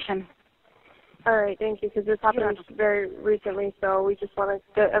information. All right, thank you, because this happened very recently, so we just want to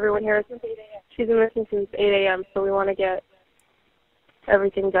get everyone here. She's been missing since 8 a.m., so we want to get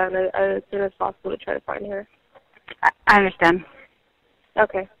everything done as soon as possible to try to find her. I understand.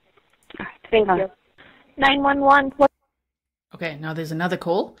 Okay. Thank you. 911. Okay, now there's another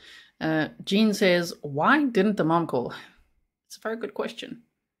call. Jean says, why didn't the mom call? It's a very good question.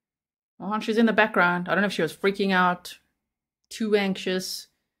 Well, she's in the background. I don't know if she was freaking out, too anxious,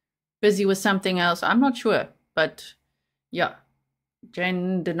 busy with something else. I'm not sure. But yeah,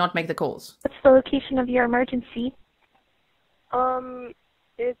 Jen did not make the calls. What's the location of your emergency?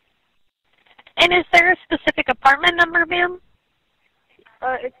 It's... And is there a specific apartment number, ma'am?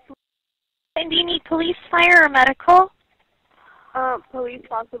 It's... And do you need police, fire, or medical? Police,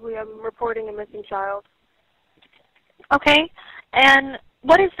 possibly. I'm reporting a missing child. Okay. And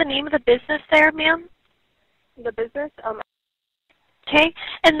what is the name of the business there, ma'am? The business? Okay.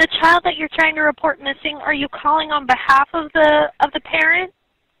 And the child that you're trying to report missing, are you calling on behalf of the parent?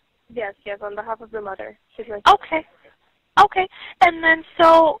 Yes, on behalf of the mother. She's right. Okay. Okay. And then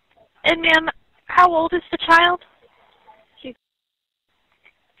and ma'am, how old is the child?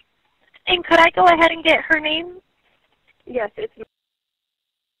 And could I go ahead and get her name? Yes, it's...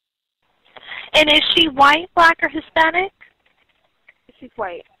 And is she white, black, or Hispanic? She's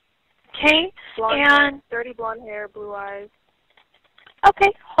white. Okay. Blonde hair, dirty blonde hair, blue eyes.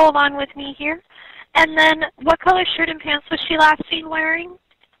 Okay, hold on with me here. And then what color shirt and pants was she last seen wearing?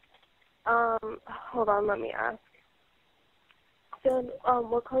 Hold on, let me ask. Then,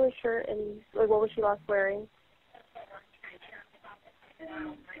 what color shirt and what was she last wearing?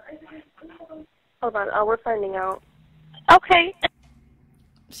 Hold on, we're finding out. Okay.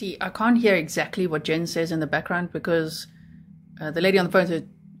 See, I can't hear exactly what Jen says in the background because the lady on the phone said,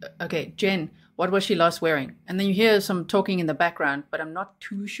 okay, Jen, what was she last wearing? And then you hear some talking in the background, but I'm not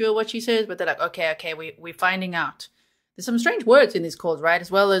too sure what she says, but they're like, okay, we're finding out. There's some strange words in these calls, right?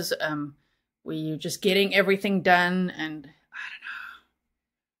 As well as we're just getting everything done, and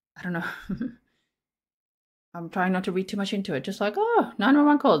I don't know. I'm trying not to read too much into it. Just like,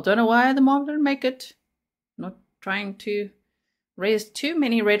 911 calls. Don't know why the mom didn't make it. Not trying to raise too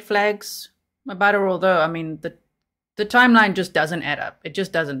many red flags about her, although, I mean, the timeline just doesn't add up. It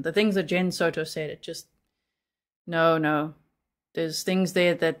just doesn't. The things that Jen Soto said, it just, no. There's things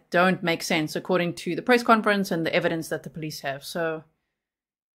there that don't make sense according to the press conference and the evidence that the police have. So.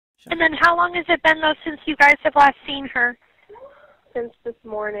 And then how long has it been, though, since you guys have last seen her? Since this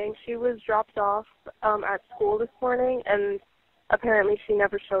morning. She was dropped off at school this morning, and apparently she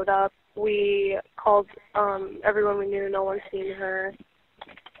never showed up. We called everyone we knew. No one's seen her.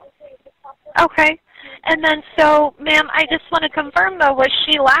 Okay. And then, ma'am, I just want to confirm, though, was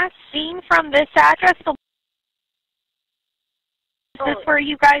she last seen from this address? Is this where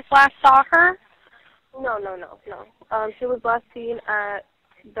you guys last saw her? No. She was last seen at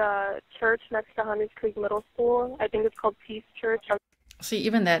the church next to Hunters Creek Middle School. I think it's called Peace Church. See,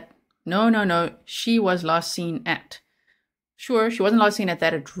 even that, no. She was last seen at. Sure, she wasn't last seen at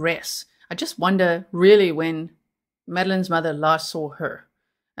that address. I just wonder, really, when Madeline's mother last saw her.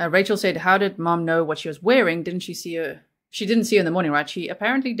 Rachel said, how did mom know what she was wearing? Didn't she see her? She didn't see her in the morning, right? She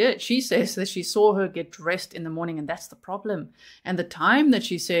apparently did. She says that she saw her get dressed in the morning, and that's the problem. And the time that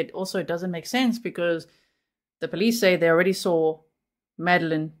she said also doesn't make sense, because the police say they already saw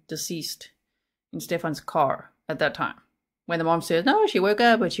Madeline deceased in Stephan's car at that time. When the mom says, no, she woke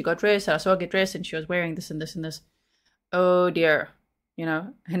up and she got dressed, I saw her get dressed and she was wearing this and this and this. Oh dear. You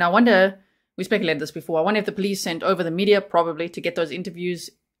know, and I wonder, we speculated this before, I wonder if the police sent over the media probably to get those interviews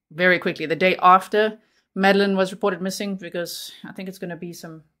very quickly, the day after Madeline was reported missing, because I think it's going to be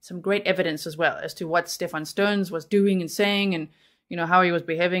some great evidence as well as to what Stephan Sterns was doing and saying, and, you know, how he was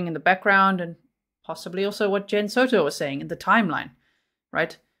behaving in the background, and possibly also what Jen Soto was saying in the timeline,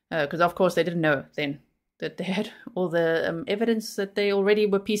 right? Because of course they didn't know then that they had all the evidence that they already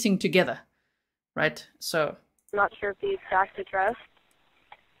were piecing together, right? So I'm not sure of the exact address.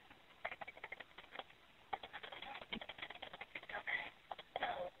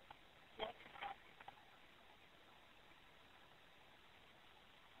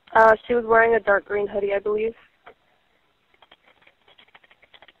 She was wearing a dark green hoodie, I believe.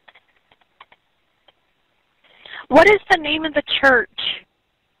 What is the name of the church?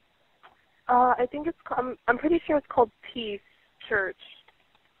 I think it's, I'm pretty sure it's called Peace Church.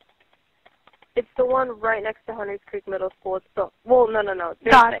 It's the one right next to Hunters Creek Middle School. It's the, well, no.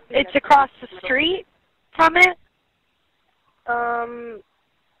 Got it. It's across the street from it?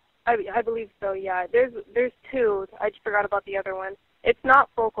 I believe so, yeah. There's two. I just forgot about the other one. It's not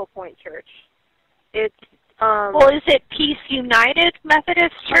Focal Point Church. It's, well, is it Peace United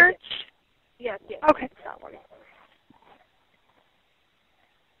Methodist Church? Yes. Okay. That one.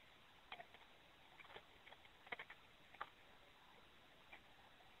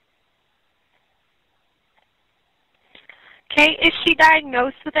 Okay, is she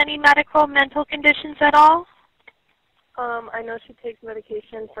diagnosed with any medical mental conditions at all? I know she takes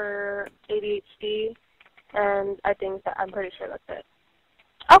medication for ADHD, and I'm pretty sure that's it.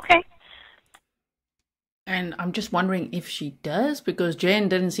 Okay. And I'm just wondering if she does, because Jen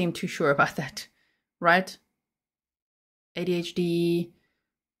didn't seem too sure about that, right? ADHD,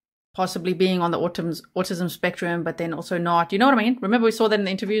 possibly being on the autism spectrum, but then also not. You know what I mean? Remember we saw that in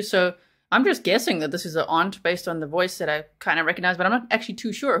the interview, so I'm just guessing that this is her aunt based on the voice that I kind of recognize, but I'm not actually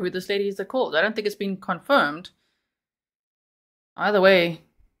too sure who this lady is that called. I don't think it's been confirmed. Either way,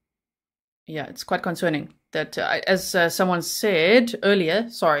 yeah, it's quite concerning that, as someone said earlier,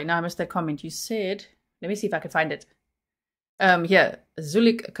 sorry, now I missed that comment. You said, let me see if I can find it. Yeah,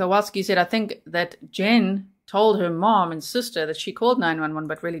 Zulik Kowalski said, I think that Jen told her mom and sister that she called 911,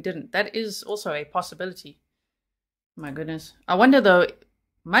 but really didn't. That is also a possibility. My goodness. I wonder though,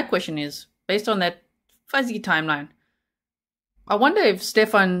 my question is, based on that fuzzy timeline, I wonder if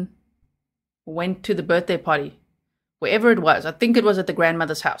Stephan went to the birthday party, wherever it was. I think it was at the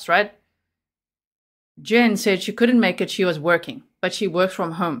grandmother's house, right? Jen said she couldn't make it, she was working, but she works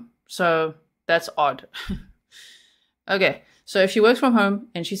from home. So that's odd. Okay, so if she works from home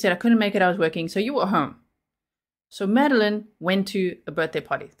and she said, I couldn't make it, I was working, so you were home. So Madeline went to a birthday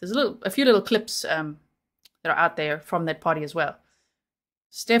party. There's a few little clips that are out there from that party as well.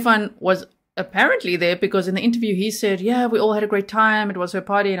 Stephan was apparently there because in the interview he said, yeah, we all had a great time, it was her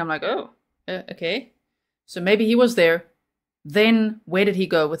party, and I'm like, oh, okay. So maybe he was there. Then where did he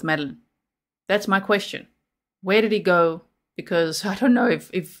go with Madeline? That's my question. Where did he go? Because I don't know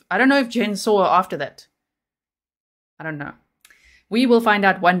if Jen saw her after that. I don't know. We will find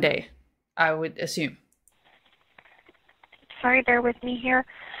out one day, I would assume. Sorry, bear with me here.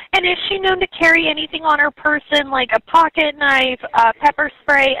 And is she known to carry anything on her person, like a pocket knife, pepper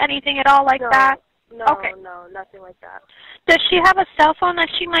spray, anything at all like that? No, okay. No, nothing like that. Does she have a cell phone that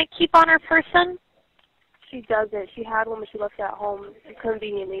she might keep on her person? She doesn't. She had one, but she left it at home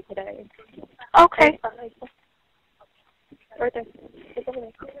conveniently today. Okay. Right there. It's over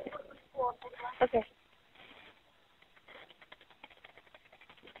there. Okay.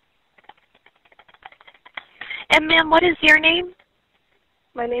 And ma'am, what is your name?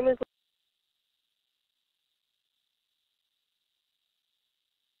 My name is...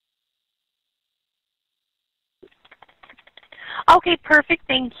 Okay, perfect.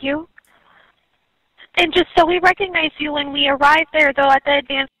 Thank you. And just so we recognize you when we arrive there, though, at the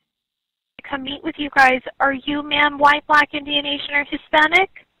advance to come meet with you guys, are you, ma'am, white, black, Indian, Asian, or Hispanic?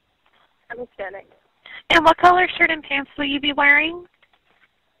 I'm Hispanic. And what color shirt and pants will you be wearing?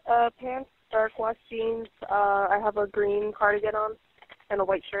 Pants, dark wash jeans. I have a green cardigan on and a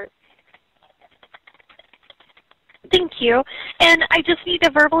white shirt. Thank you. And I just need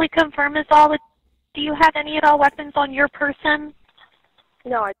to verbally confirm this all with Do you have any at all weapons on your person?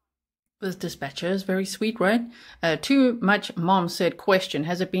 No, I This dispatcher is very sweet, right? Too much mom said, question,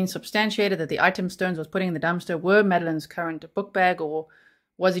 has it been substantiated that the items Sterns was putting in the dumpster were Madeline's current book bag, or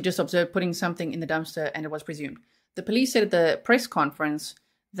was he just observed putting something in the dumpster and it was presumed? The police said at the press conference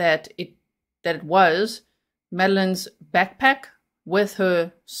that it was Madeline's backpack with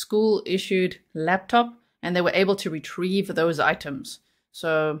her school-issued laptop, and they were able to retrieve those items.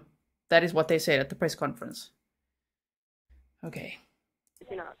 So that is what they said at the press conference. Okay.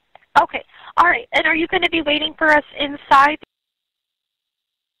 Okay. All right. And are you going to be waiting for us inside?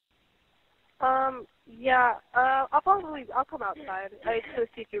 Yeah, I'll come outside. I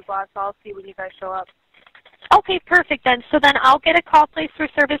just see through glass, so I'll see when you guys show up. Okay, perfect then. So then I'll get a call placed for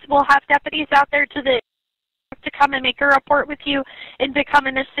service. We'll have deputies out there to come and make a report with you and to come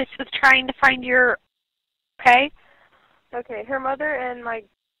and assist with trying to find your... Okay? Okay, her mother and my...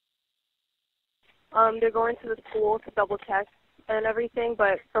 they're going to the school to double check and everything,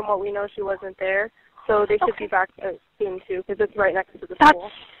 but from what we know, she wasn't there. So they should be back soon, too, because it's right next to the school.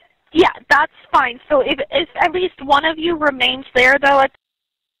 Yeah, that's fine. So if at least one of you remains there, though,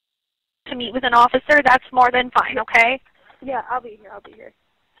 to meet with an officer, that's more than fine, okay? Yeah, I'll be here.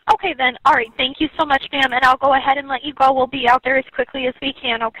 Okay, then. All right, thank you so much, ma'am, and I'll go ahead and let you go. We'll be out there as quickly as we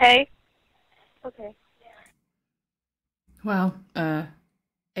can, okay? Okay. Well,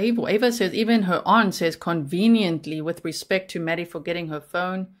 Ava says, even her aunt says conveniently with respect to Maddie forgetting her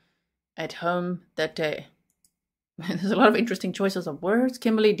phone at home that day. There's a lot of interesting choices of words.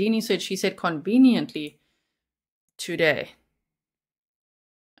 Kimberly Deeney said she said conveniently today.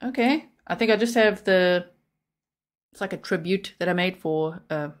 Okay, I think I just have it's like a tribute that I made for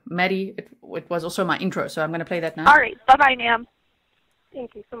Maddie. It was also my intro, so I'm going to play that now. All right, bye-bye, ma'am.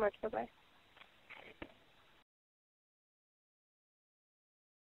 Thank you so much. Bye-bye.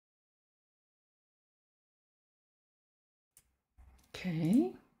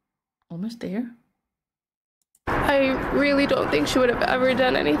 Okay, almost there. I really don't think she would have ever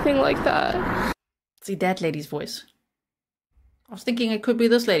done anything like that. See that lady's voice. I was thinking it could be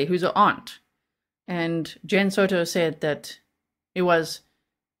this lady who's her aunt. And Jen Soto said that it was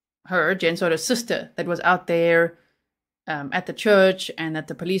her, Jen Soto's sister, that was out there at the church, and that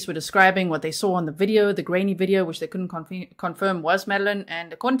the police were describing what they saw on the video, the grainy video, which they couldn't confirm was Madeline.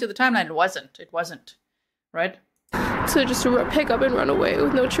 And according to the timeline, it wasn't. It wasn't. Right? So just to pick up and run away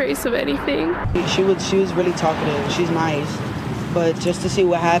with no trace of anything. She was really talkative. She's nice. But just to see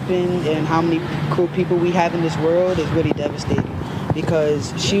what happened and how many cool people we have in this world is really devastating.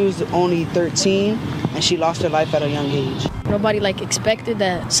 Because she was only 13 and she lost her life at a young age. Nobody expected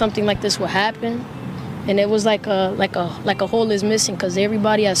that something like this would happen. And it was like a hole is missing, because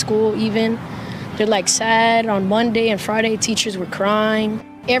everybody at school, even, they're sad. On Monday and Friday, teachers were crying.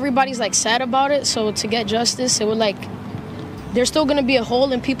 Everybody's sad about it, so to get justice, it would there's still gonna be a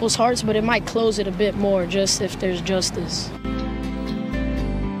hole in people's hearts, but it might close it a bit more just if there's justice.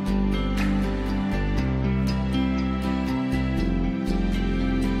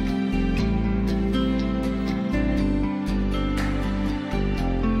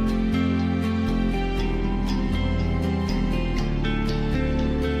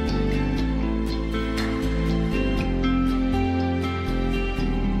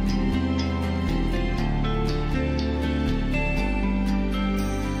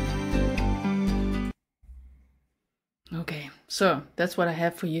 So that's what I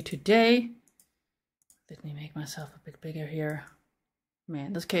have for you today. Let me make myself a bit bigger here.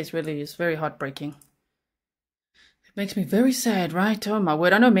 Man, this case really is very heartbreaking. It makes me very sad, right? Oh my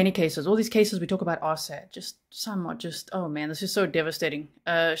word, I know many cases. All these cases we talk about are sad. Just some are just, oh man, this is so devastating.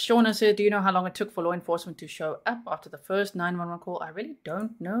 Shauna said, do you know how long it took for law enforcement to show up after the first 911 call? I really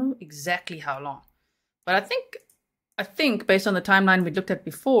don't know exactly how long. But I think based on the timeline we looked at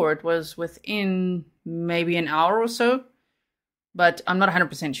before, it was within maybe an hour or so. But I'm not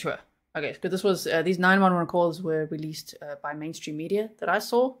 100% sure. Okay, because this was these 911 calls were released by mainstream media that I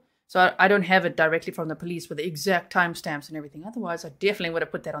saw. So I don't have it directly from the police with the exact timestamps and everything. Otherwise, I definitely would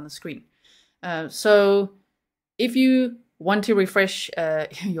have put that on the screen. So if you want to refresh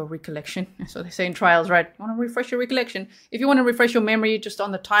your recollection, so they say in trials, right? You want to refresh your recollection. If you want to refresh your memory just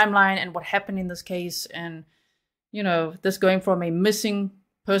on the timeline and what happened in this case, and this going from a missing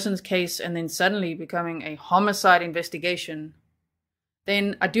person's case and then suddenly becoming a homicide investigation,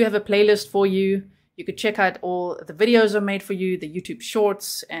 then I do have a playlist for you. You could check out all the videos I made for you, the YouTube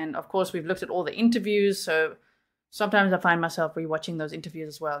shorts, and of course we've looked at all the interviews. So sometimes I find myself rewatching those interviews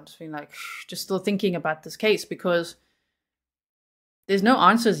as well, just being just still thinking about this case, because there's no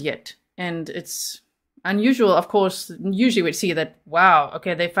answers yet. And it's unusual, of course. Usually we'd see that, wow,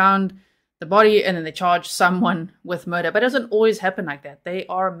 okay, they found the body and then they charge someone with murder. But it doesn't always happen like that. They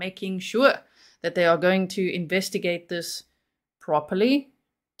are making sure that they are going to investigate this properly,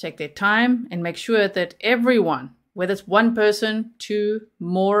 take their time, and make sure that everyone, whether it's one person, two,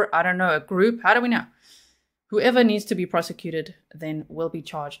 more, I don't know, a group, how do we know? Whoever needs to be prosecuted then will be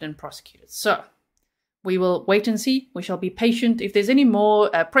charged and prosecuted. So we will wait and see. We shall be patient. If there's any more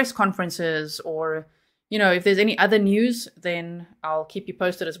press conferences or, you know, if there's any other news, then I'll keep you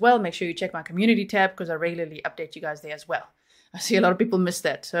posted as well. Make sure you check my community tab because I regularly update you guys there as well. I see a lot of people miss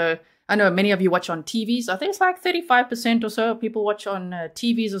that. So I know many of you watch on TVs. I think it's like 35% or so of people watch on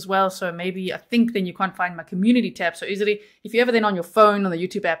TVs as well. So maybe I think then you can't find my community tab so easily. If you're ever then on your phone on the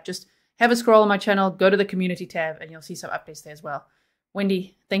YouTube app, just have a scroll on my channel, go to the community tab, and you'll see some updates there as well.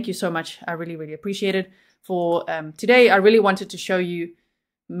 Wendy, thank you so much. I really, really appreciate it. For today, I really wanted to show you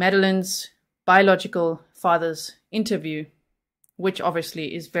Madeline's biological father's interview, which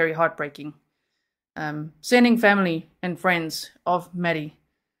obviously is very heartbreaking. Sending family and friends of Maddie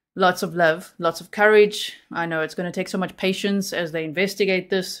lots of love, lots of courage. I know it's going to take so much patience as they investigate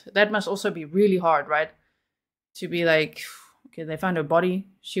this. That must also be really hard, right? To be like, okay, they found her body.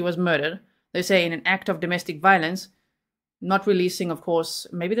 She was murdered. They say in an act of domestic violence, not releasing, of course.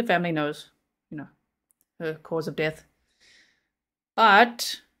 Maybe the family knows, you know, her cause of death.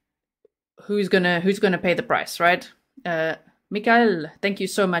 But who's gonna pay the price, right? Mikael, thank you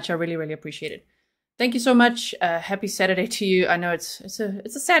so much. I really, really appreciate it. Thank you so much. Happy Saturday to you. I know it's a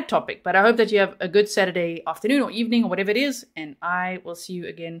sad topic, but I hope that you have a good Saturday afternoon or evening or whatever it is. And I will see you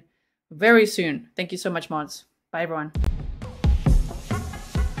again very soon. Thank you so much, mods. Bye, everyone.